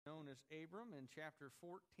as Abram in chapter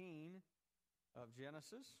 14 of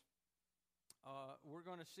Genesis. We're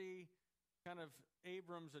going to see kind of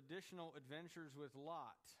Abram's additional adventures with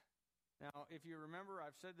Lot. Now, if you remember,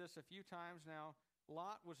 I've said this a few times now,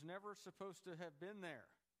 Lot was never supposed to have been there.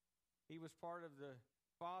 He was part of the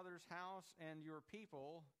Father's house and your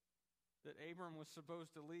people that Abram was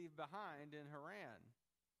supposed to leave behind in Haran.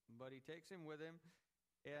 But he takes him with him,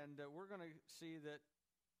 and we're going to see that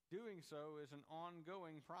doing so is an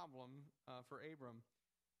ongoing problem for Abram.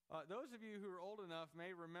 Those of you who are old enough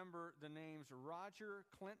may remember the names Roger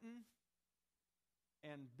Clinton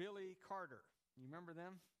and Billy Carter. You remember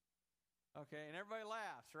them? Okay, and everybody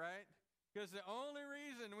laughs, right? Because the only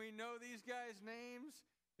reason we know these guys' names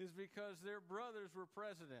is because their brothers were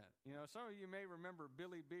president. You know, some of you may remember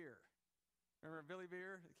Billy Beer. Remember Billy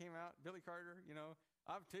Beer that came out? Billy Carter, you know.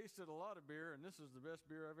 I've tasted a lot of beer, and this is the best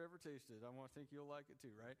beer I've ever tasted. I want to think you'll like it too,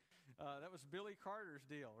 right? That was Billy Carter's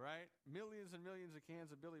deal, right? Millions and millions of cans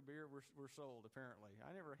of Billy Beer were sold, apparently. I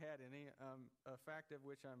never had any, a fact of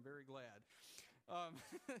which I'm very glad.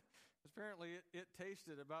 Apparently, it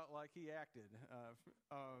tasted about like he acted.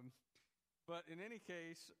 But in any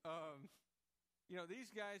case, you know, these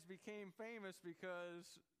guys became famous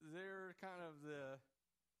because they're kind of the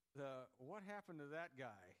what happened to that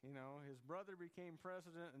guy? You know, his brother became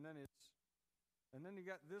president, and then you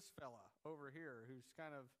got this fella over here who's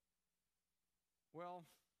kind of, well,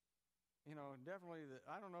 you know, definitely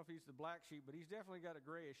I don't know if he's the black sheep, but he's definitely got a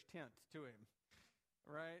grayish tint to him,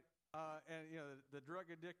 right? And you know, the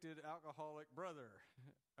drug addicted alcoholic brother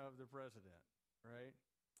of the president, right?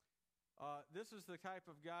 This is the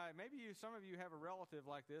type of guy. Maybe some of you have a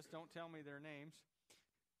relative like this. Don't tell me their names.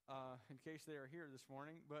 In case they are here this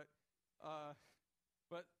morning, but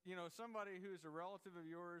you know, somebody who's a relative of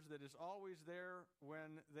yours that is always there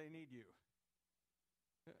when they need you,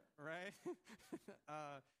 right?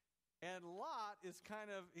 And Lot is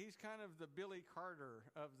kind of the Billy Carter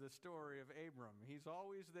of the story of Abram. He's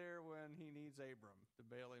always there when he needs Abram to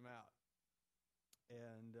bail him out,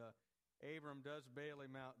 and Abram does bail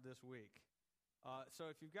him out this week.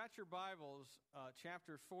 So if you've got your Bibles,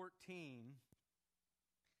 chapter 14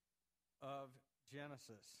 of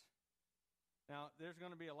Genesis. Now, there's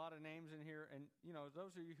going to be a lot of names in here, and, you know,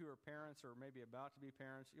 those of you who are parents or maybe about to be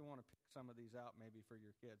parents, you want to pick some of these out maybe for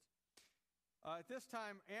your kids. At this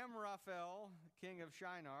time, Amraphel, king of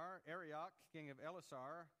Shinar, Arioch, king of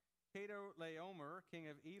Elasar, Kedorlaomer, king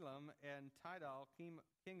of Elam, and Tidal, king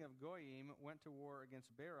of Goyim, went to war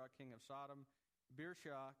against Bera, king of Sodom,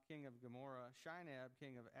 Birsha, king of Gomorrah, Shinab,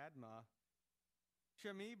 king of Admah,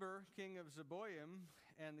 Shemeber, king of Zeboim,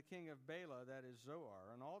 and the king of Bela, that is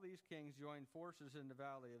Zoar. And all these kings joined forces in the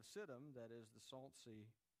valley of Siddim, that is the Salt Sea.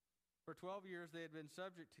 For 12 years they had been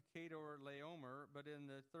subject to Kedorlaomer, but in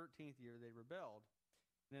the 13th year they rebelled.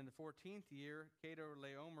 And in the 14th year,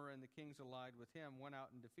 Kedorlaomer and the kings allied with him went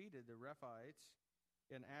out and defeated the Rephites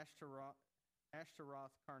in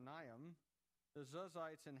Ashtaroth-Karnaim, the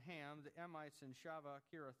Zuzites in Ham, the Emites in Shavah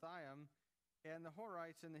Kirathaim, and the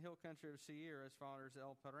Horites in the hill country of Seir as far as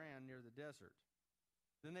El Paran near the desert.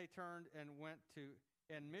 Then they turned and went to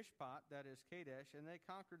Mishpat, that is Kadesh, and they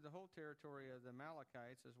conquered the whole territory of the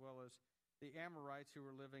Amalekites as well as the Amorites who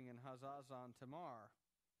were living in Hazazon Tamar.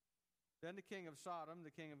 Then the king of Sodom,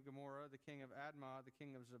 the king of Gomorrah, the king of Admah, the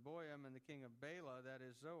king of Zeboim, and the king of Bela, that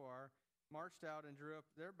is Zoar, marched out and drew up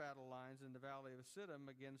their battle lines in the valley of Siddim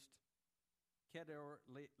against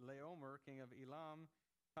Kedorlaomer, king of Elam,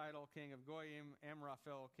 Tidal, king of Goyim,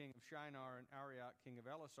 Amraphel, king of Shinar, and Arioch, king of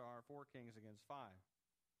Elasar, 4 kings against 5.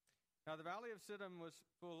 Now the valley of Siddim was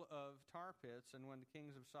full of tar pits, and when the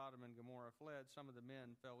kings of Sodom and Gomorrah fled, some of the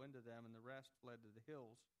men fell into them, and the rest fled to the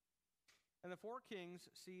hills. And the 4 kings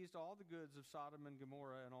seized all the goods of Sodom and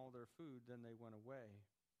Gomorrah and all their food, then they went away.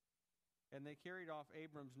 And they carried off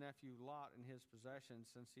Abram's nephew Lot and his possessions,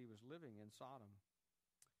 since he was living in Sodom.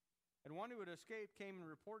 And one who had escaped came and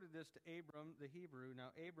reported this to Abram the Hebrew.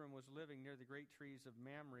 Now Abram was living near the great trees of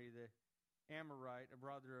Mamre, the Amorite, a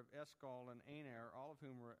brother of Eshcol and Aner, all of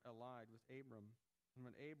whom were allied with Abram. And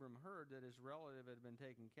when Abram heard that his relative had been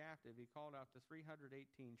taken captive, he called out the 318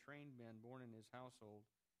 trained men born in his household,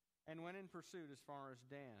 and went in pursuit as far as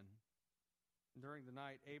Dan. And during the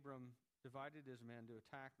night, Abram divided his men to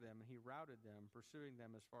attack them, and he routed them, pursuing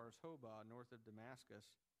them as far as Hobah, north of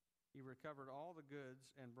Damascus. He recovered all the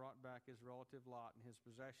goods and brought back his relative Lot and his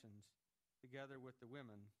possessions, together with the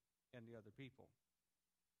women and the other people.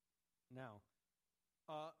 Now,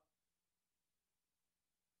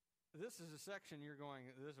 this is a section you're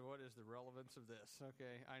going, what is the relevance of this?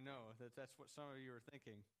 Okay, I know that's what some of you are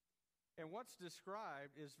thinking. And what's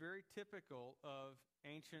described is very typical of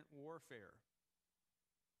ancient warfare.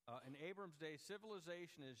 Abram's day,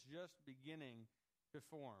 civilization is just beginning to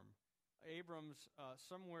form. Abram's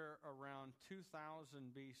somewhere around 2000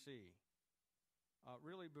 BC,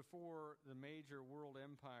 really before the major world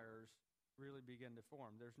empires really begin to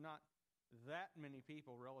form. There's not that many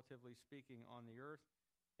people, relatively speaking, on the earth,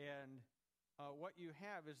 and what you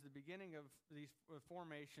have is the beginning of the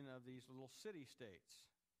formation of these little city-states.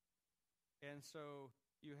 And so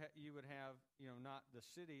you would have, not the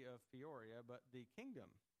city of Peoria, but the kingdom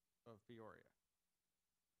of Peoria,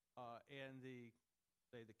 and the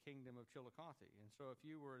kingdom of Chillicothe. And so if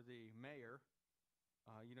you were the mayor,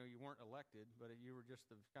 you weren't elected, but you were just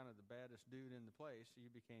the kind of the baddest dude in the place, so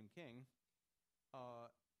you became king.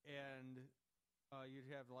 And you'd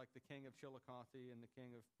have like the king of Chillicothe and the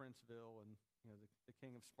king of Princeville and the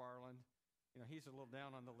king of Sparland. He's a little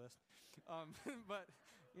down on the list, but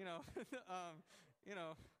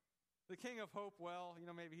the king of Hopewell.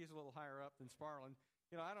 Maybe he's a little higher up than Sparland.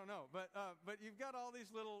 I don't know, but you've got all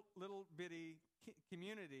these little bitty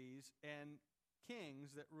communities and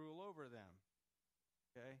kings that rule over them.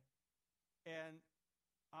 Okay, and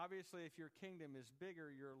obviously, if your kingdom is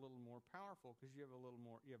bigger, you're a little more powerful because you have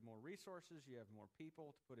more resources, you have more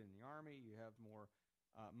people to put in the army, you have more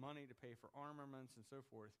money to pay for armaments and so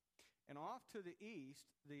forth. And off to the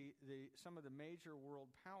east, some of the major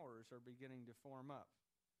world powers are beginning to form up.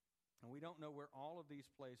 And we don't know where all of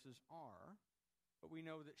these places are, but we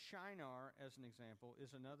know that Shinar, as an example,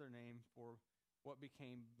 is another name for what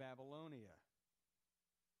became Babylonia,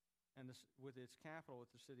 and with its capital at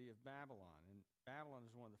the city of Babylon. And Babylon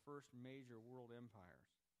is one of the first major world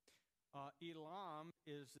empires. Elam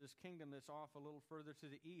is this kingdom that's off a little further to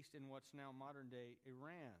the east in what's now modern-day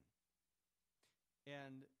Iran.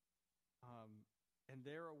 And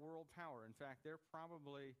they're a world power. In fact, they're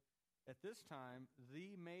probably, at this time,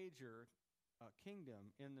 the major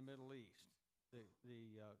kingdom in the Middle East,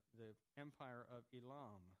 the empire of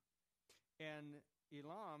Elam. And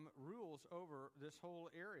Elam rules over this whole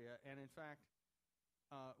area, and in fact,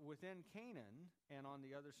 within Canaan and on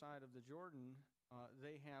the other side of the Jordan,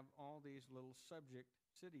 they have all these little subject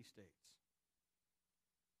city-states.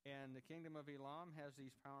 And the kingdom of Elam has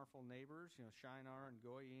these powerful neighbors, Shinar and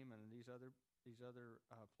Goyim and these other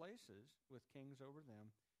places with kings over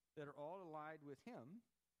them that are all allied with him.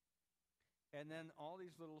 And then all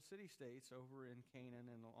these little city-states over in Canaan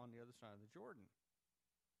and on the other side of the Jordan.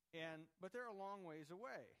 But they're a long ways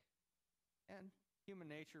away. And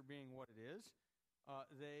human nature being what it is,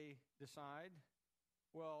 they decide,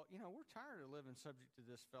 well, we're tired of living subject to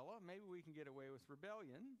this fella. Maybe we can get away with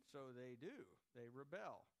rebellion. So they do. They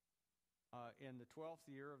rebel in the 12th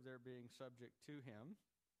year of their being subject to him.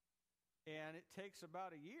 And it takes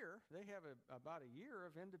about a year. They have about a year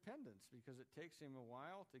of independence because it takes him a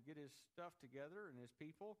while to get his stuff together and his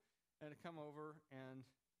people and to come over and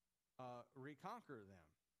reconquer them.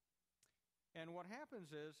 And what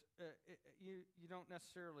happens is, you don't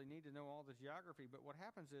necessarily need to know all the geography, but what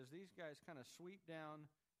happens is these guys kind of sweep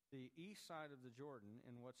down the east side of the Jordan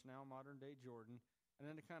in what's now modern-day Jordan, and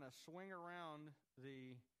then they kind of swing around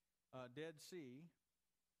the Dead Sea,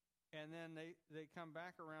 and then they come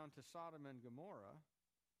back around to Sodom and Gomorrah,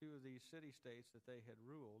 two of these city-states that they had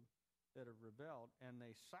ruled that have rebelled, and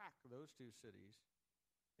they sack those two cities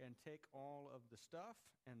and take all of the stuff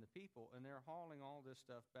and the people, and they're hauling all this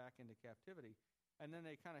stuff back into captivity. And then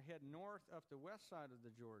they kind of head north up the west side of the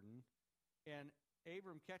Jordan, and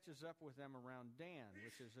Abram catches up with them around Dan,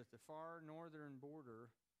 which is at the far northern border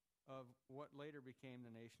of what later became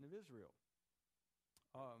the nation of Israel.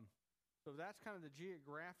 So that's kind of the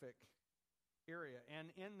geographic area. And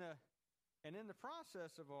in the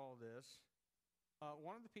process of all this,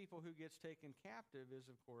 one of the people who gets taken captive is,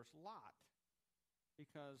 of course, Lot.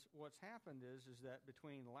 Because what's happened is that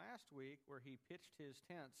between last week, where he pitched his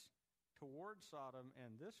tents toward Sodom,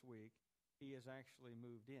 and this week, he has actually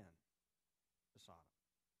moved in to Sodom.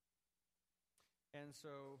 And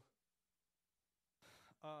so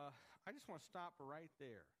I just want to stop right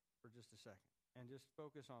there for just a second and just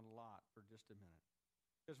focus on Lot for just a minute.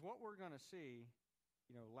 Because what we're going to see,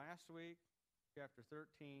 last week, chapter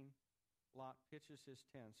 13, Lot pitches his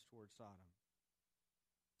tents toward Sodom.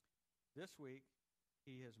 This week,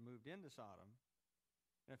 he has moved into Sodom.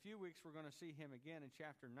 In a few weeks, we're going to see him again in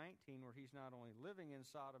chapter 19, where he's not only living in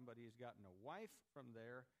Sodom, but he's gotten a wife from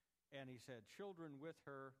there, and he's had children with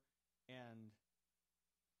her, and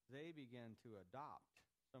they begin to adopt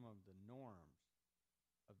some of the norms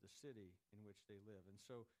of the city in which they live. And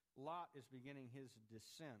so Lot is beginning his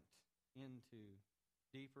descent into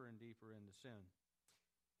deeper and deeper into sin.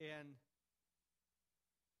 And,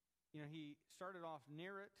 he started off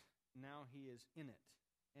near it. Now he is in it.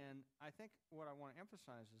 And I think what I want to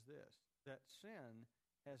emphasize is this, that sin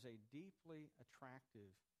has a deeply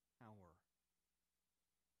attractive power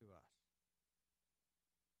to us.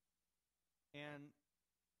 And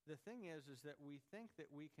the thing is that we think that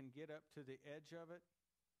we can get up to the edge of it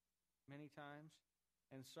many times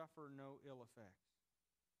and suffer no ill effects.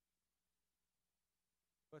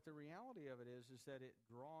 But the reality of it is that it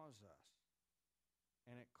draws us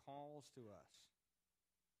and it calls to us.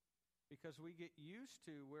 Because we get used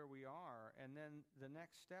to where we are, and then the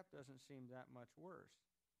next step doesn't seem that much worse.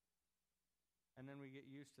 And then we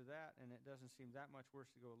get used to that, and it doesn't seem that much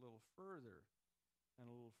worse to go a little further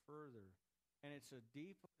and a little further. And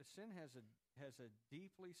sin has a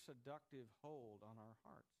deeply seductive hold on our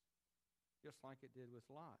hearts, just like it did with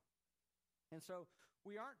Lot. And so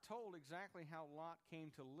we aren't told exactly how Lot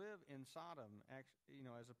came to live in Sodom,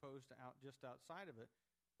 as opposed to just outside of it.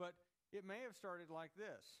 But it may have started like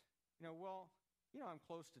this. I'm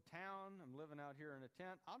close to town. I'm living out here in a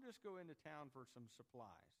tent. I'll just go into town for some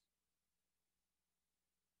supplies.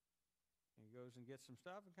 And he goes and gets some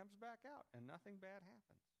stuff and comes back out, and nothing bad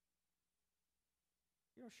happens.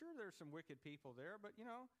 Sure, there's some wicked people there, but,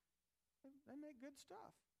 they make good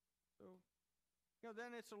stuff. So,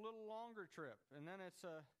 then it's a little longer trip, and then it's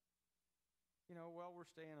we're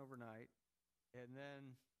staying overnight, and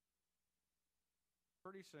then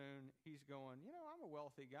pretty soon he's going, I'm a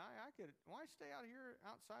wealthy guy. Why stay out here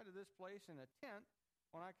outside of this place in a tent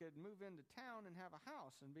when I could move into town and have a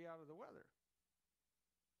house and be out of the weather?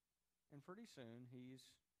 And pretty soon he's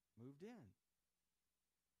moved in.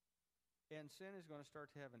 And sin is going to start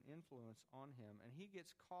to have an influence on him, and he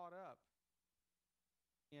gets caught up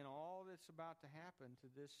in all that's about to happen to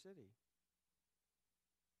this city.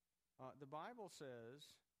 The Bible says,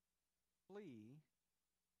 flee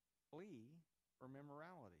from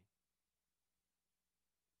immorality.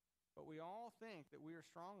 But we all think that we are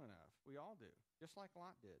strong enough. We all do, just like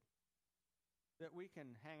Lot did. That we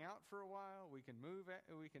can hang out for a while, we can move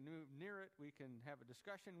near it, we can have a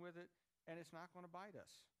discussion with it, and it's not going to bite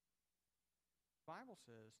us. The Bible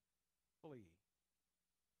says, flee.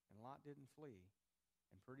 And Lot didn't flee.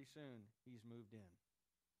 And pretty soon, he's moved in.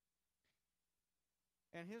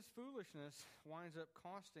 And his foolishness winds up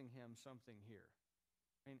costing him something here.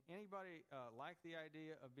 I mean, anybody like the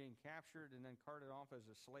idea of being captured and then carted off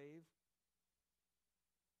as a slave?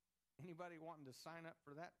 Anybody wanting to sign up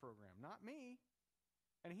for that program? Not me.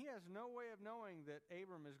 And he has no way of knowing that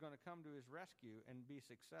Abram is going to come to his rescue and be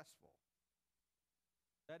successful.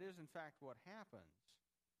 That is, in fact, what happens.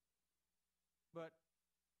 But,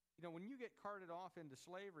 when you get carted off into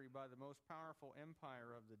slavery by the most powerful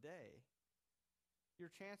empire of the day,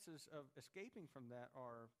 your chances of escaping from that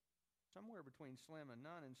are somewhere between slim and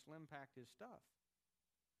none, and Slim packed his stuff.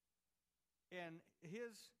 And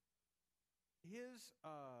his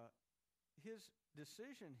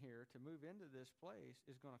decision here to move into this place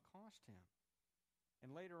is going to cost him.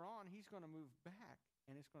 And later on, he's going to move back,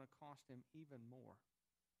 and it's going to cost him even more.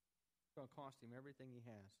 It's going to cost him everything he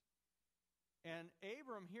has. And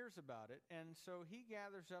Abram hears about it, and so he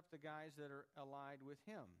gathers up the guys that are allied with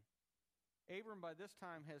him. Abram, by this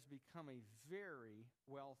time, has become a very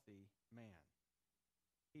wealthy man.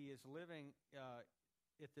 He is living at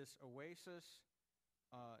this oasis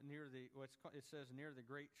near near the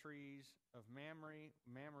great trees of Mamre.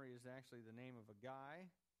 Mamre is actually the name of a guy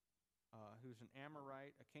who's an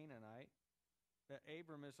Amorite, a Canaanite, that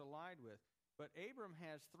Abram is allied with. But Abram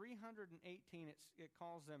has 318, it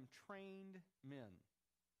calls them trained men.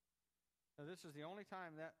 Now, this is the only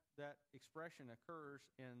time that expression occurs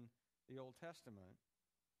in the Old Testament.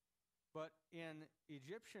 But in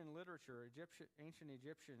Egyptian literature, ancient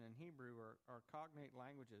Egyptian and Hebrew are cognate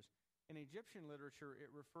languages. In Egyptian literature,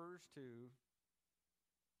 it refers to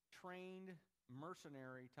trained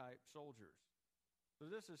mercenary-type soldiers. So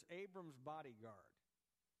this is Abram's bodyguard,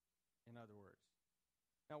 in other words.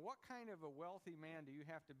 Now, what kind of a wealthy man do you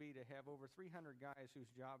have to be to have over 300 guys whose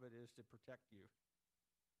job it is to protect you?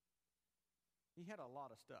 He had a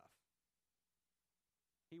lot of stuff.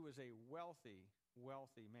 He was a wealthy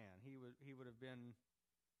man. He would have been,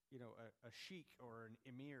 a sheik or an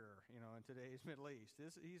emir, in today's Middle East.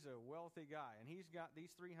 He's a wealthy guy, and he's got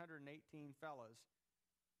these 318 fellas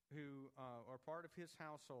who are part of his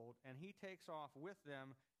household, and he takes off with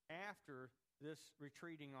them after this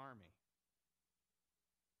retreating army.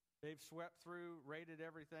 They've swept through, raided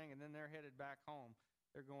everything, and then they're headed back home.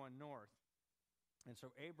 They're going north. And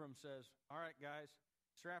so Abram says, all right, guys,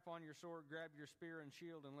 strap on your sword, grab your spear and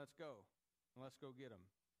shield, and let's go. And let's go get them.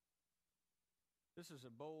 This is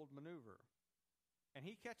a bold maneuver. And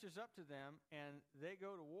he catches up to them, and they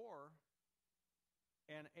go to war,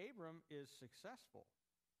 and Abram is successful.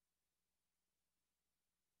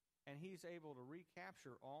 and he's able to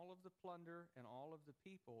recapture all of the plunder and all of the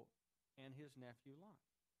people and his nephew Lot.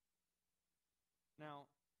 Now,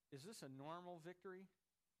 is this a normal victory?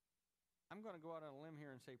 I'm going to go out on a limb here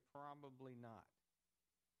and say probably not.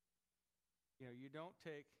 You don't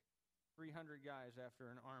take 300 guys after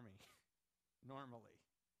an army normally.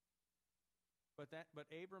 But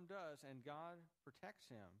Abram does, and God protects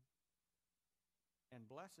him and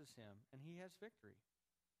blesses him, and he has victory.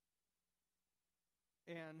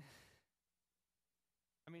 And,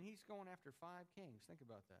 he's going after 5 kings. Think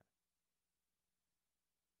about that.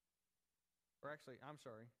 Or actually, I'm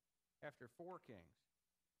sorry, after 4 kings.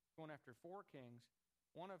 Going after 4 kings,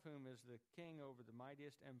 one of whom is the king over the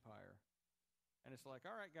mightiest empire. And it's like,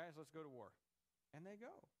 all right, guys, let's go to war. And they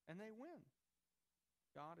go, and they win.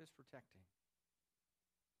 God is protecting.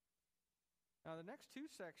 Now, the next 2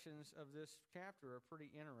 sections of this chapter are pretty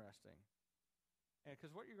interesting.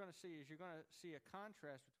 Because what you're going to see is you're going to see a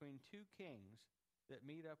contrast between 2 kings that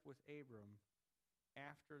meet up with Abram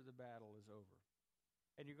after the battle is over.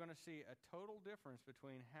 And you're going to see a total difference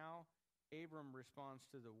between how Abram responds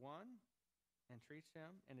to the one and treats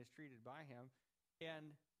him and is treated by him,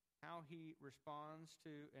 and how he responds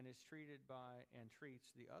to and is treated by and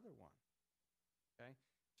treats the other one. Okay?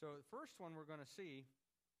 So the first one we're going to see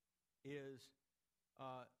is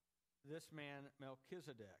this man,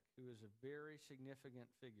 Melchizedek, who is a very significant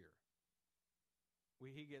figure.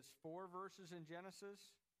 He gets 4 verses in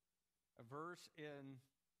Genesis, a verse in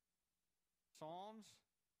Psalms,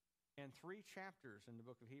 and 3 chapters in the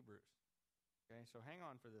book of Hebrews. Okay, so hang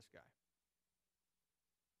on for this guy.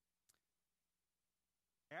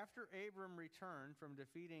 After Abram returned from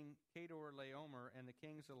defeating Kedorlaomer and the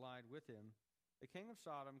kings allied with him, the king of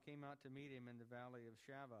Sodom came out to meet him in the valley of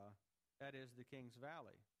Shaveh, that is, the king's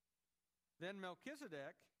valley. Then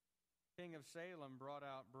Melchizedek, king of Salem, brought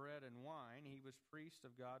out bread and wine. He was priest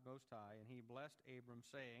of God Most High, and he blessed Abram,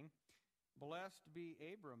 saying, Blessed be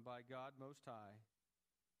Abram by God Most High,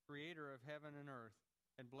 creator of heaven and earth,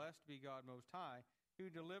 and blessed be God Most High, who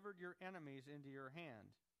delivered your enemies into your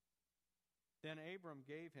hand. Then Abram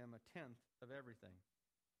gave him 1/10 of everything.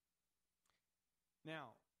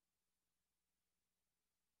 Now,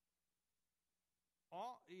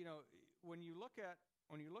 when you look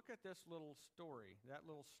at this little story, that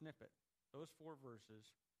little snippet, those 4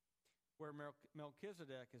 verses, where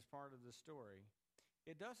Melchizedek is part of the story,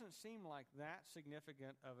 it doesn't seem like that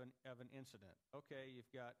significant of an incident. Okay,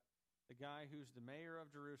 you've got the guy who's the mayor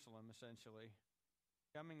of Jerusalem, essentially,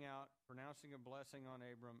 coming out, pronouncing a blessing on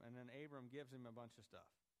Abram, and then Abram gives him a bunch of stuff.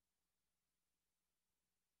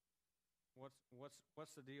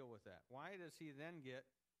 What's the deal with that? Why does he then get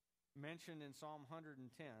mentioned in Psalm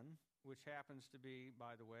 110, which happens to be,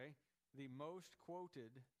 by the way, the most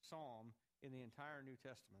quoted psalm in the entire New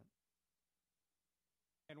Testament?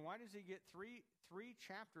 And why does he get three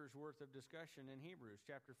chapters worth of discussion in Hebrews,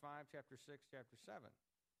 chapter 5, chapter 6, chapter 7?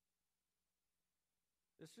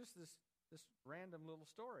 It's just this random little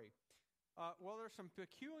story. Well, there's some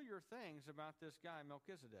peculiar things about this guy,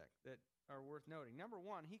 Melchizedek, that are worth noting. Number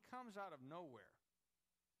one, he comes out of nowhere.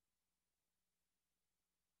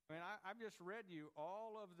 I've just read you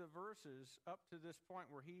all of the verses up to this point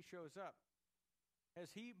where he shows up.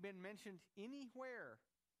 Has he been mentioned anywhere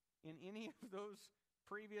in any of those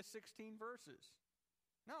previous 16 verses?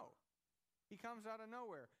 No. He comes out of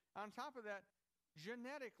nowhere. On top of that,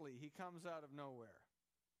 genetically, he comes out of nowhere.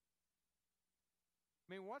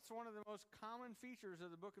 What's one of the most common features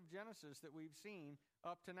of the book of Genesis that we've seen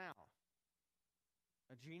up to now?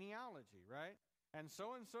 A genealogy, right? And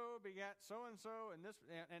so begat so-and-so,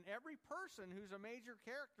 and every person who's a major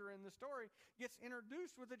character in the story gets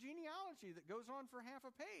introduced with a genealogy that goes on for half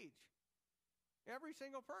a page. Every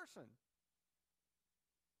single person.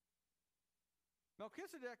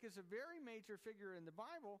 Melchizedek is a very major figure in the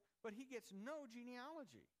Bible, but he gets no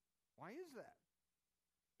genealogy. Why is that?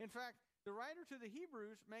 In fact, the writer to the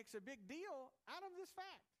Hebrews makes a big deal out of this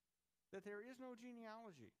fact, that there is no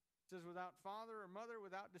genealogy. It says, without father or mother,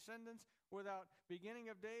 without descendants, without beginning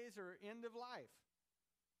of days or end of life.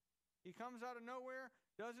 He comes out of nowhere,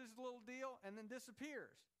 does his little deal, and then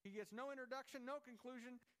disappears. He gets no introduction, no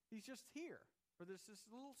conclusion. He's just here for this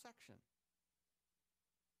little section.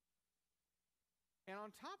 And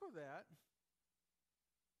on top of that,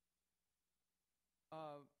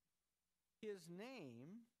 his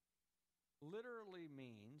name literally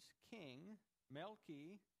means king.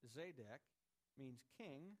 Melchizedek means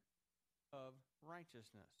king of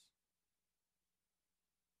righteousness.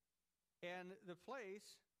 And the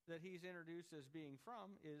place that he's introduced as being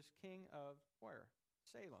from is king of where?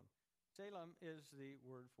 Salem. Salem is the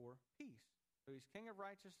word for peace. So he's king of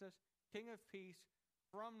righteousness, king of peace,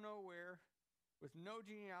 from nowhere, with no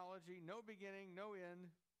genealogy, no beginning, no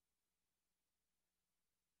end.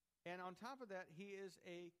 And on top of that, he is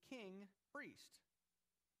a king priest.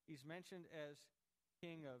 He's mentioned as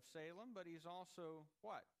king of Salem, but he's also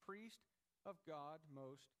what? Priest of God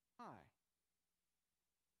Most High.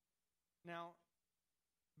 Now,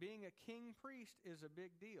 being a king priest is a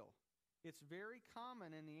big deal. It's very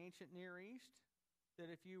common in the ancient Near East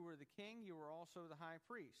that if you were the king, you were also the high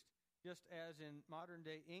priest. Just as in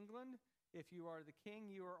modern-day England, if you are the king,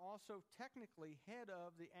 you are also technically head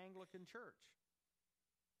of the Anglican Church.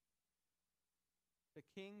 The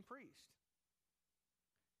king priest.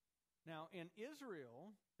 Now, in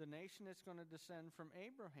Israel, the nation that's going to descend from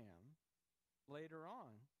Abraham later on,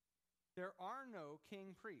 there are no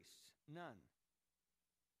king priests, none.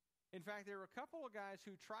 In fact, there were a couple of guys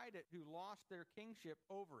who tried it who lost their kingship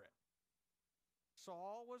over it.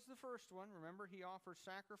 Saul was the first one. Remember, he offers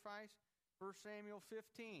sacrifice. 1 Samuel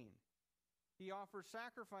 15. He offers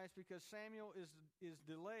sacrifice because Samuel is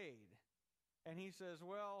delayed. And he says,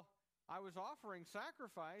 well, I was offering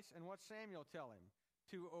sacrifice, and what's Samuel tell him?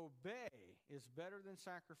 To obey is better than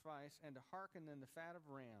sacrifice, and to hearken than the fat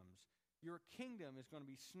of rams. Your kingdom is going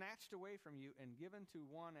to be snatched away from you and given to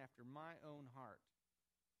one after my own heart.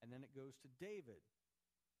 And then it goes to David.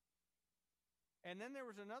 And then there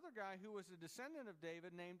was another guy who was a descendant of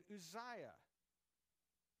David named Uzziah.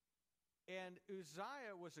 And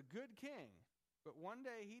Uzziah was a good king, but one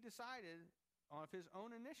day he decided of his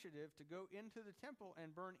own initiative to go into the temple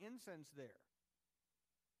and burn incense there.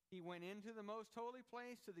 He went into the most holy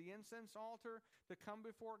place, to the incense altar, to come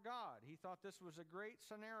before God. He thought this was a great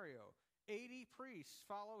scenario. 80 priests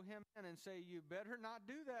follow him in and say, you better not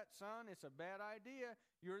do that, son. It's a bad idea.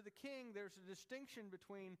 You're the king. There's a distinction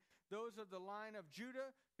between those of the line of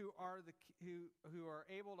Judah who are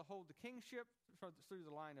able to hold the kingship through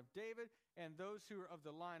the line of David, and those who are of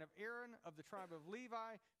the line of Aaron, of the tribe of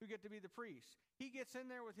Levi, who get to be the priests. He gets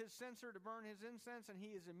in there with his censer to burn his incense, and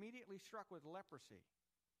he is immediately struck with leprosy.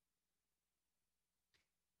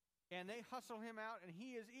 And they hustle him out, and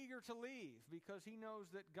he is eager to leave because he knows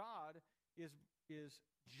that God is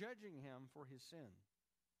judging him for his sin,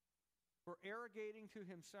 for arrogating to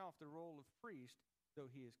himself the role of priest, though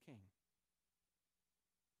he is king.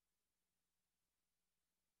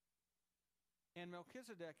 And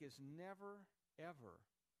Melchizedek is never, ever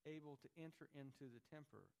able to enter into the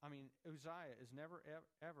temple. Uzziah is never,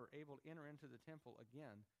 ever able to enter into the temple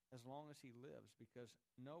again as long as he lives, because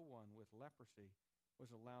no one with leprosy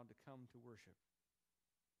was allowed to come to worship.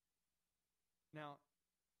 Now,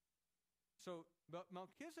 but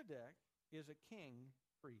Melchizedek is a king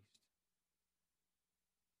priest.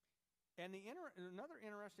 And another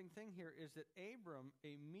interesting thing here is that Abram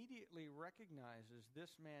immediately recognizes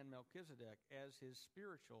this man Melchizedek as his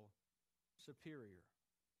spiritual superior.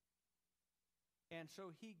 And so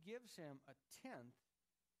he gives him a tenth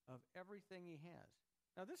of everything he has.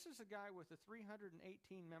 Now, this is a guy with a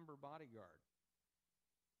 318-member bodyguard.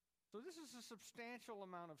 So this is a substantial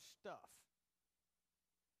amount of stuff.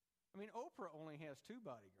 I mean, Oprah only has 2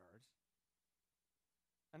 bodyguards.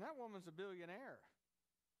 And that woman's a billionaire.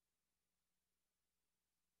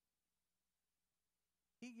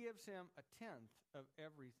 He gives him a tenth of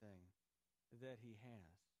everything that he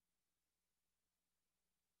has.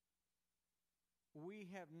 We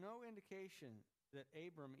have no indication that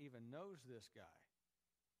Abram even knows this guy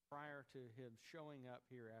prior to him showing up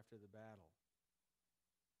here after the battle.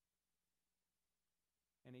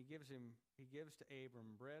 And he gives to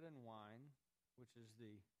Abram bread and wine, which is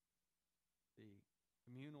the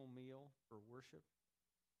communal meal for worship.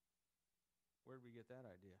 Where did we get that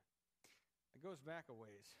idea? It goes back a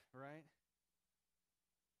ways, right?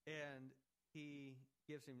 And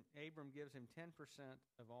Abram gives him 10%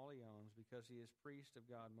 of all he owns because he is priest of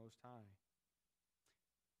God Most High.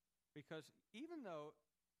 Because even though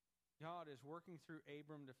God is working through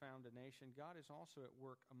Abram to found a nation, God is also at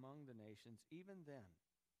work among the nations, even then.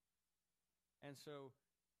 And so,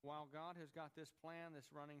 while God has got this plan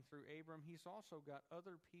that's running through Abram, he's also got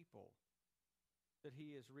other people that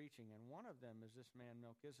he is reaching. And one of them is this man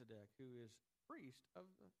Melchizedek, who is priest of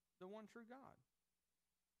the one true God.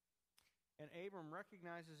 And Abram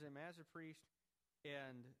recognizes him as a priest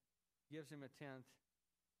and gives him a tenth.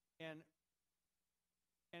 And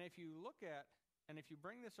if you look at, and if you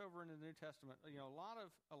bring this over into the New Testament, a lot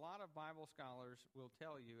of Bible scholars will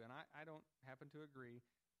tell you, and I don't happen to agree,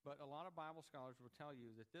 but a lot of Bible scholars will tell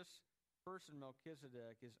you that this person,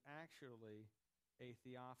 Melchizedek, is actually a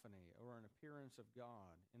theophany, or an appearance of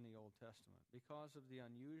God in the Old Testament, because of the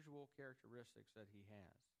unusual characteristics that he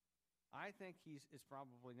has. I think it's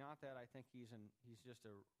probably not that. I think he's just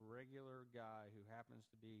a regular guy who happens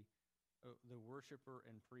to be the worshiper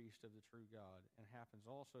and priest of the true God, and happens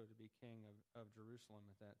also to be king of Jerusalem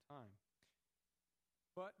at that time.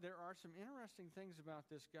 But there are some interesting things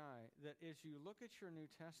about this guy that, as you look at your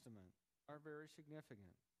New Testament, are very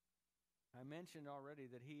significant. I mentioned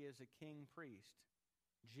already that he is a king priest.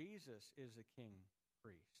 Jesus is a king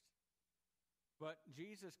priest. But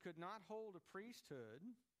Jesus could not hold a priesthood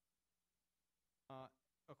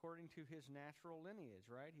according to his natural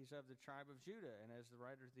lineage, right? He's of the tribe of Judah, and as the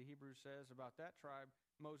writer of the Hebrews says about that tribe,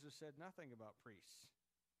 Moses said nothing about priests.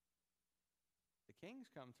 The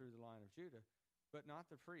kings come through the line of Judah, but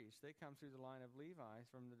not the priests. They come through the line of Levi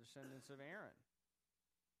from the descendants of Aaron.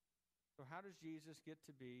 So how does Jesus get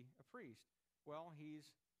to be a priest? Well,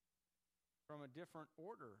 he's from a different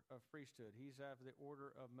order of priesthood. He's of the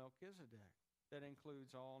order of Melchizedek that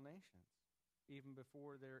includes all nations. Even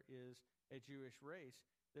before there is a Jewish race,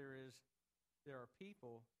 there are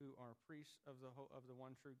people who are priests of the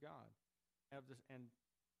one true God. And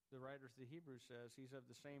the writer of the Hebrews says he's of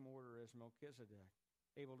the same order as Melchizedek,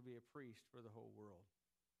 able to be a priest for the whole world.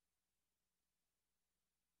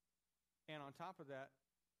 And on top of that,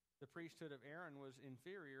 the priesthood of Aaron was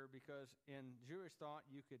inferior because in Jewish thought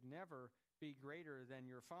you could never be greater than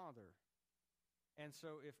your father. And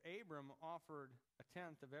so if Abram offered a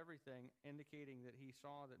tenth of everything, indicating that he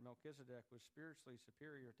saw that Melchizedek was spiritually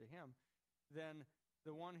superior to him, then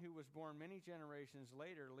the one who was born many generations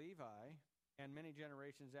later, Levi, and many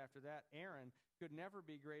generations after that, Aaron, could never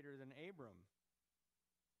be greater than Abram.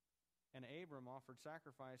 And Abram offered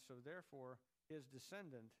sacrifice, so therefore his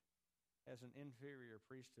descendant has an inferior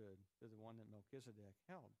priesthood to the one that Melchizedek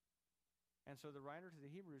held. And so the writer to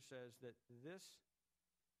the Hebrews says that this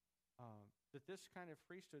kind of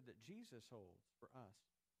priesthood that Jesus holds for us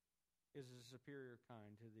is a superior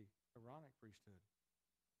kind to the Aaronic priesthood.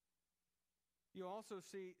 You also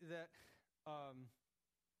see that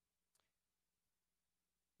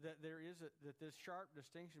that this sharp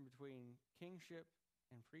distinction between kingship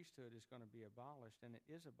and priesthood is going to be abolished, and it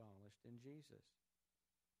is abolished in Jesus.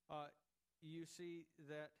 You see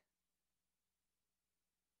that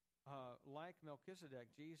like Melchizedek,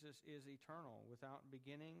 Jesus is eternal, without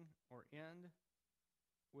beginning or end,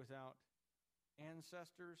 without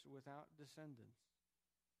ancestors, without descendants,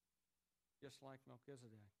 just like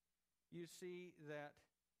Melchizedek. You see that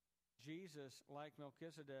Jesus, like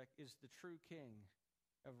Melchizedek, is the true king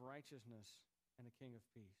of righteousness and a king of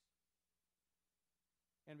peace.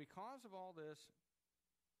 And because of all this,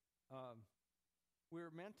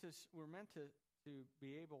 we're meant to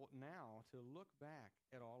be able now to look back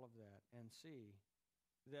at all of that and see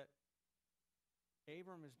that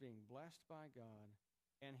Abram is being blessed by God,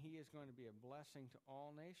 and he is going to be a blessing to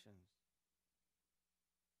all nations.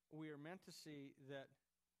 We are meant to see that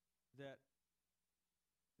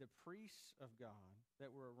the priests of God that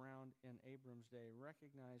were around in Abram's day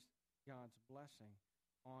recognized God's blessing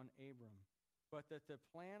on Abram, but that the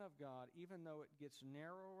plan of God, even though it gets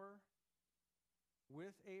narrower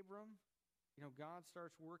with Abram, God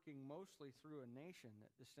starts working mostly through a nation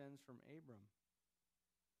that descends from Abram,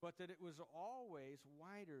 but that it was always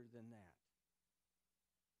wider than that.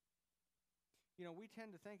 We tend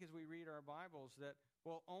to think as we read our Bibles that,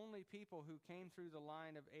 well, only people who came through the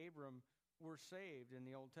line of Abram were saved in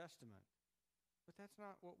the Old Testament. But that's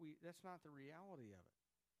not the reality of it.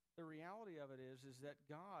 The reality of it is that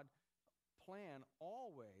God's plan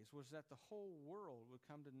always was that the whole world would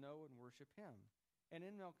come to know and worship him. And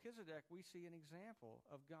in Melchizedek, we see an example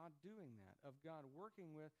of God doing that, of God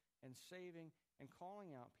working with and saving and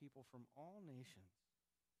calling out people from all nations,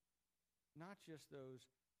 not just those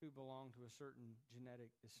who belong to a certain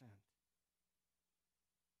genetic descent.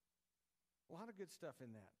 A lot of good stuff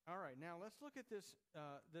in that. All right, now let's look at this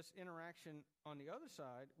interaction on the other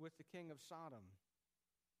side with the king of Sodom.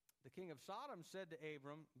 The king of Sodom said to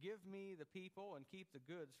Abram, "Give me the people and keep the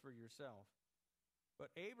goods for yourself." But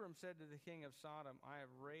Abram said to the king of Sodom, "I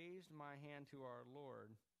have raised my hand to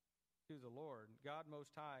the Lord, God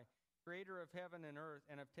Most High, creator of heaven and earth,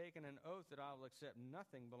 and have taken an oath that I will accept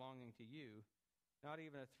nothing belonging to you, not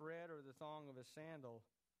even a thread or the thong of a sandal,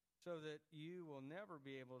 so that you will never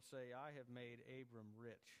be able to say, 'I have made Abram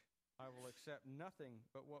rich.' I will accept nothing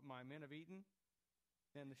but what my men have eaten,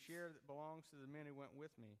 and the share that belongs to the men who went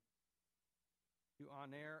with me. To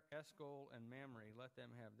Aner, Eshcol, and Mamre, let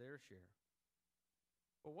them have their share."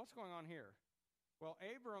 Well, what's going on here? Well,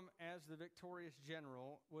 Abram, as the victorious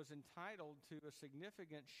general, was entitled to a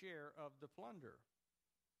significant share of the plunder.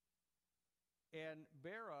 And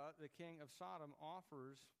Bera, the king of Sodom,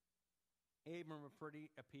 offers Abram a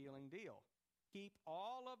pretty appealing deal. Keep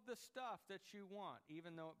all of the stuff that you want,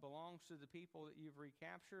 even though it belongs to the people that you've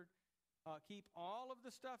recaptured. Keep all of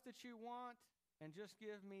the stuff that you want, and just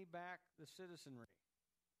give me back the citizenry.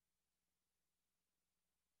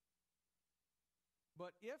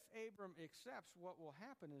 But if Abram accepts, what will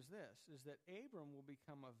happen is this, is that Abram will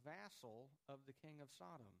become a vassal of the king of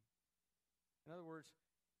Sodom. In other words,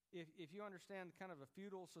 if you understand kind of a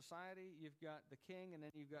feudal society, you've got the king and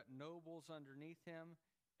then you've got nobles underneath him,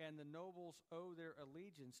 and the nobles owe their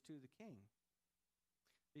allegiance to the king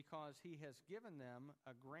because he has given them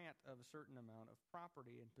a grant of a certain amount of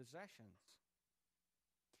property and possessions.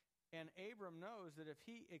 And Abram knows that if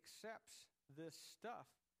he accepts this stuff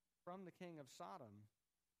from the king of Sodom,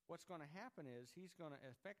 what's going to happen is he's going to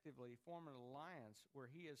effectively form an alliance where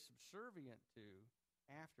he is subservient to,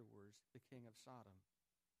 afterwards, the king of Sodom.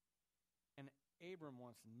 And Abram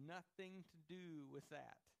wants nothing to do with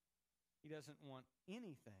that. He doesn't want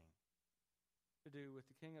anything to do with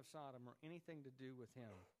the king of Sodom or anything to do with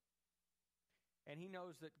him. And he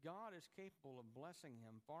knows that God is capable of blessing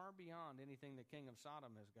him far beyond anything the king of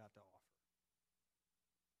Sodom has got to offer.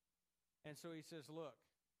 And so he says, look,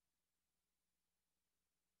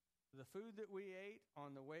 the food that we ate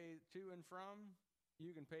on the way to and from,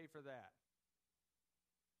 you can pay for that.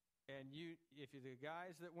 And if the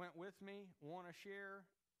guys that went with me want to share,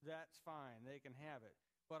 that's fine. They can have it.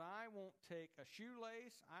 But I won't take a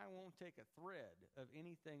shoelace, I won't take a thread of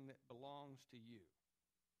anything that belongs to you.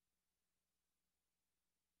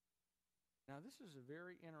 Now, this is a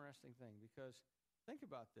very interesting thing because think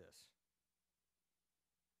about this.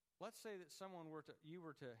 Let's say that you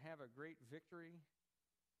were to have a great victory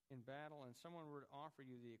in battle and someone were to offer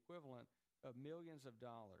you the equivalent of millions of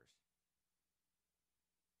dollars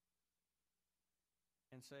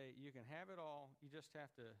and say, you can have it all, you just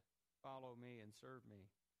have to follow me and serve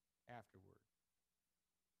me afterward.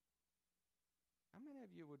 How many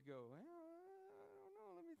of you would go, well, I don't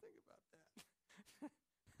know, let me think about that.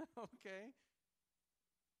 Okay.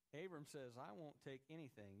 Abram says, I won't take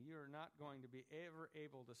anything. You're not going to be ever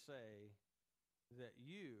able to say that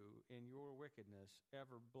you, in your wickedness,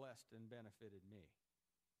 ever blessed and benefited me.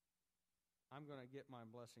 I'm going to get my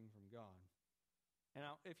blessing from God. And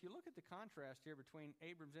now, if you look at the contrast here between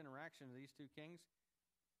Abram's interaction with these two kings,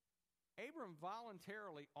 Abram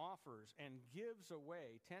voluntarily offers and gives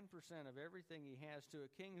away 10% of everything he has to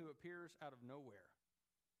a king who appears out of nowhere.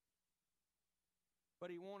 But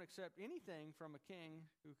he won't accept anything from a king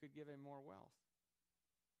who could give him more wealth.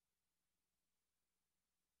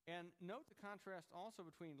 And note the contrast also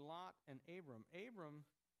between Lot and Abram. Abram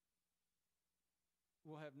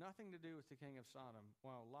will have nothing to do with the king of Sodom,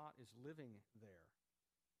 while Lot is living there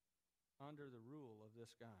under the rule of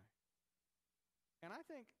this guy. And I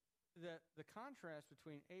think that the contrast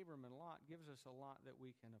between Abram and Lot gives us a lot that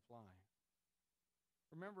we can apply.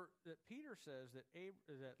 Remember that Peter says that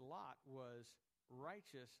Lot was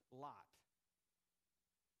righteous Lot.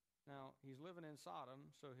 Now, he's living in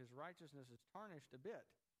Sodom, so his righteousness is tarnished a bit.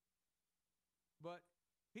 But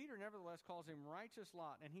Peter nevertheless calls him righteous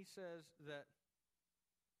Lot, and he says that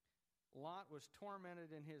Lot was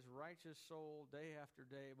tormented in his righteous soul day after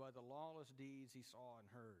day by the lawless deeds he saw and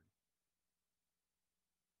heard.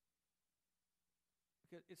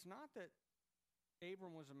 Because it's not that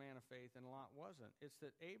Abram was a man of faith and Lot wasn't. It's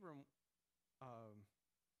that Abram,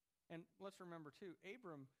 and let's remember too,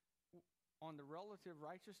 Abram, on the relative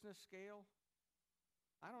righteousness scale,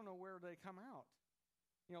 I don't know where they come out.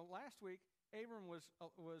 You know, last week, Abram was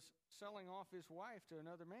selling off his wife to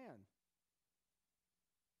another man.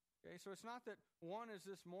 Okay, so it's not that one is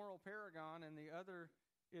this moral paragon and the other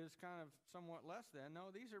is kind of somewhat less than.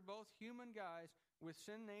 No, these are both human guys with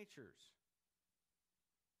sin natures.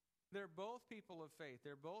 They're both people of faith.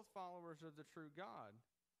 They're both followers of the true God.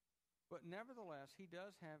 But nevertheless,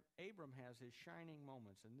 Abram has his shining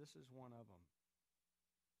moments, and this is one of them.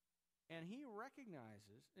 And he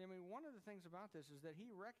recognizes, one of the things about this is that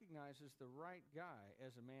he recognizes the right guy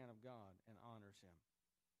as a man of God and honors him.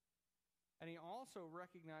 And he also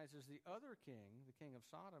recognizes the other king, the king of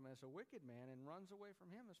Sodom, as a wicked man and runs away from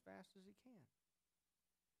him as fast as he can.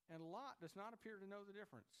 And Lot does not appear to know the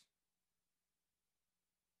difference.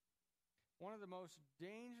 One of the most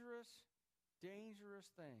dangerous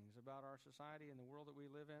things about our society and the world that we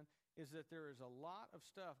live in is that there is a lot of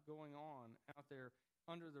stuff going on out there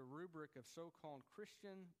under the rubric of so-called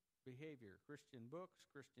Christian behavior, Christian books,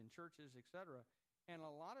 Christian churches, etc. And a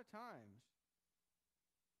lot of times,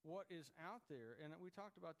 what is out there, and we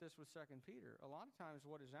talked about this with 2 Peter, a lot of times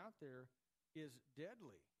what is out there is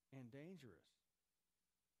deadly and dangerous.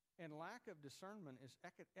 And lack of discernment is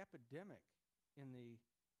epidemic in the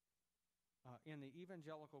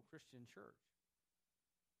evangelical Christian church.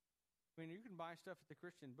 I mean, you can buy stuff at the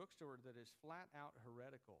Christian bookstore that is flat out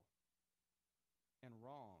heretical and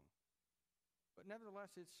wrong. But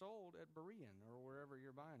nevertheless, it's sold at Berean or wherever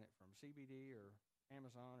you're buying it from, CBD or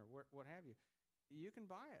Amazon or what have you. You can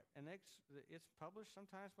buy it, and it's published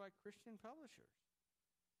sometimes by Christian publishers.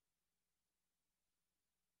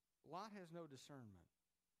 Lot has no discernment.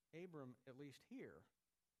 Abram, at least here,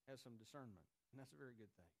 has some discernment, and that's a very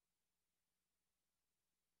good thing.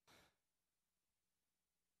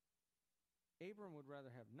 Abram would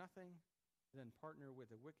rather have nothing than partner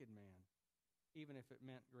with a wicked man, even if it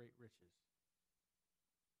meant great riches.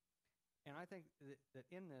 And I think that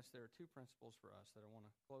in this, there are two principles for us that I want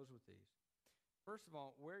to close with these. First of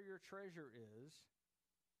all, where your treasure is,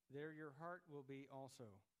 there your heart will be also.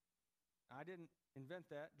 I didn't invent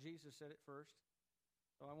that. Jesus said it first,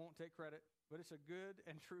 so I won't take credit. But it's a good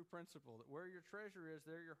and true principle that where your treasure is,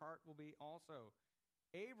 there your heart will be also.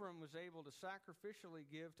 Abram was able to sacrificially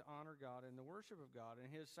give to honor God in the worship of God, and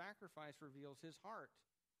his sacrifice reveals his heart.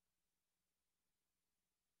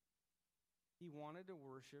 He wanted to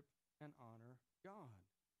worship and honor God.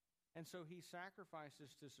 And so he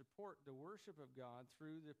sacrifices to support the worship of God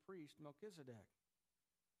through the priest Melchizedek.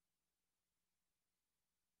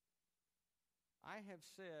 I have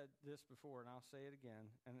said this before, and I'll say it again,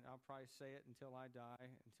 and I'll probably say it until I die,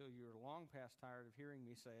 until you're long past tired of hearing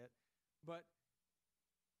me say it. But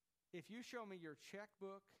if you show me your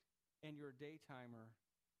checkbook and your day timer,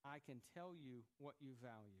 I can tell you what you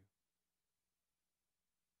value.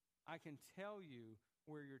 I can tell you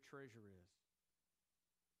where your treasure is.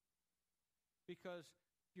 Because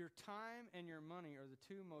your time and your money are the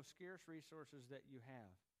two most scarce resources that you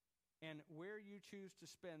have. And where you choose to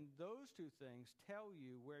spend those two things tell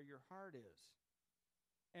you where your heart is.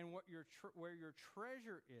 And where your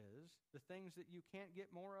treasure is, the things that you can't get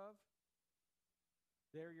more of,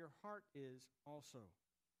 there your heart is also.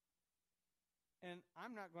 And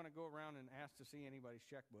I'm not going to go around and ask to see anybody's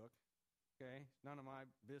checkbook. Okay? It's none of my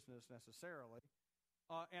business necessarily.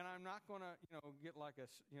 And I'm not going to, get like a,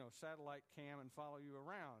 satellite cam and follow you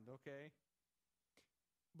around, okay?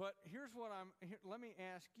 But let me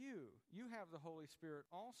ask you. You have the Holy Spirit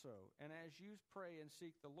also, and as you pray and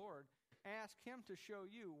seek the Lord, ask Him to show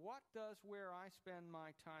you, what does where I spend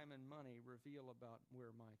my time and money reveal about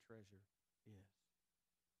where my treasure is?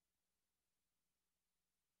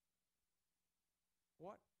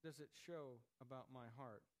 What does it show about my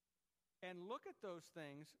heart? And look at those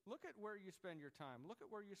things. Look at where you spend your time. Look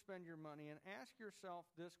at where you spend your money and ask yourself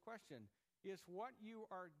this question. Is what you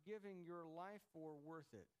are giving your life for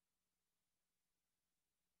worth it?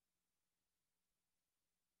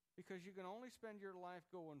 Because you can only spend your life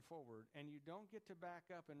going forward, and you don't get to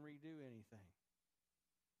back up and redo anything.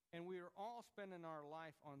 And we are all spending our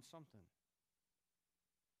life on something.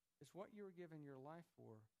 Is what you are giving your life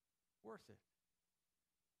for worth it?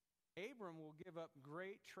 Abram will give up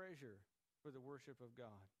great treasure for the worship of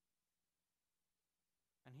God.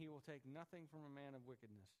 And he will take nothing from a man of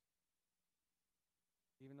wickedness,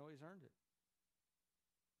 even though he's earned it.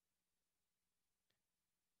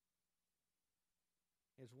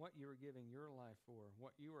 Is what you are giving your life for,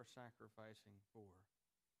 what you are sacrificing for,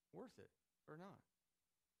 worth it or not?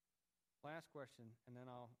 Last question, and then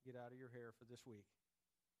I'll get out of your hair for this week.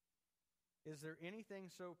 Is there anything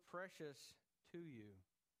so precious to you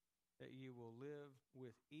that you will live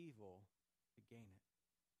with evil to gain it?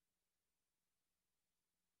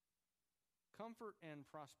 Comfort and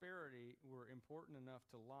prosperity were important enough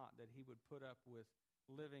to Lot that he would put up with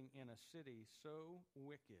living in a city so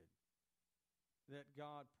wicked that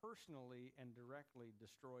God personally and directly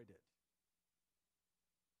destroyed it.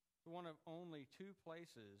 One of only two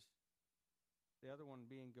places, the other one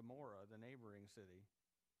being Gomorrah, the neighboring city,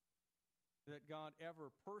 that God ever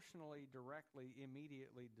personally, directly,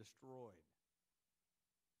 immediately destroyed.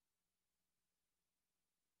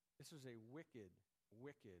 This is a wicked,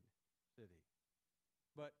 wicked city.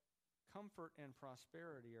 But comfort and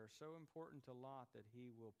prosperity are so important to Lot that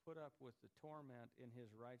he will put up with the torment in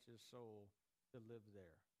his righteous soul to live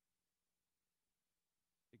there,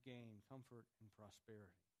 to gain comfort and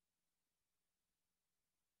prosperity.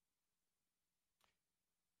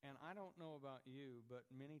 And I don't know about you, but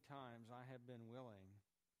many times I have been willing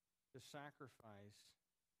to sacrifice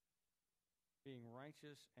being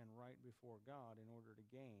righteous and right before God in order to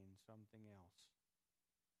gain something else.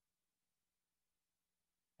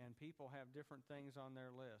 And people have different things on their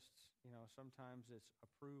lists. Sometimes it's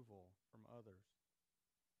approval from others.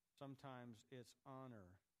 Sometimes it's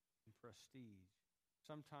honor and prestige.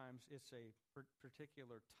 Sometimes it's a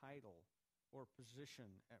particular title or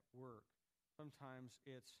position at work. Sometimes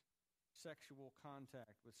it's sexual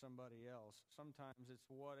contact with somebody else. Sometimes it's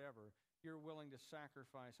whatever. You're willing to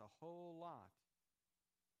sacrifice a whole lot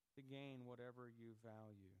to gain whatever you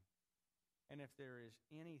value. And if there is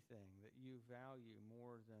anything that you value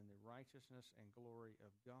more than the righteousness and glory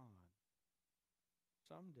of God,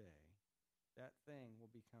 someday that thing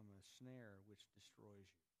will become a snare which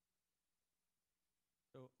destroys you.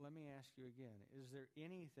 So let me ask you again, is there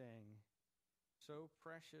anything so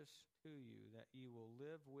precious to you that you will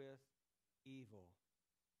live with evil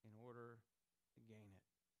in order to gain it?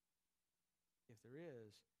 If there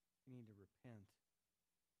is, you need to repent.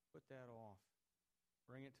 Put that off.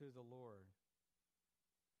 Bring it to the Lord.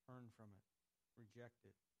 Turn from it. Reject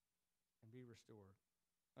it. And be restored.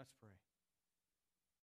 Let's pray.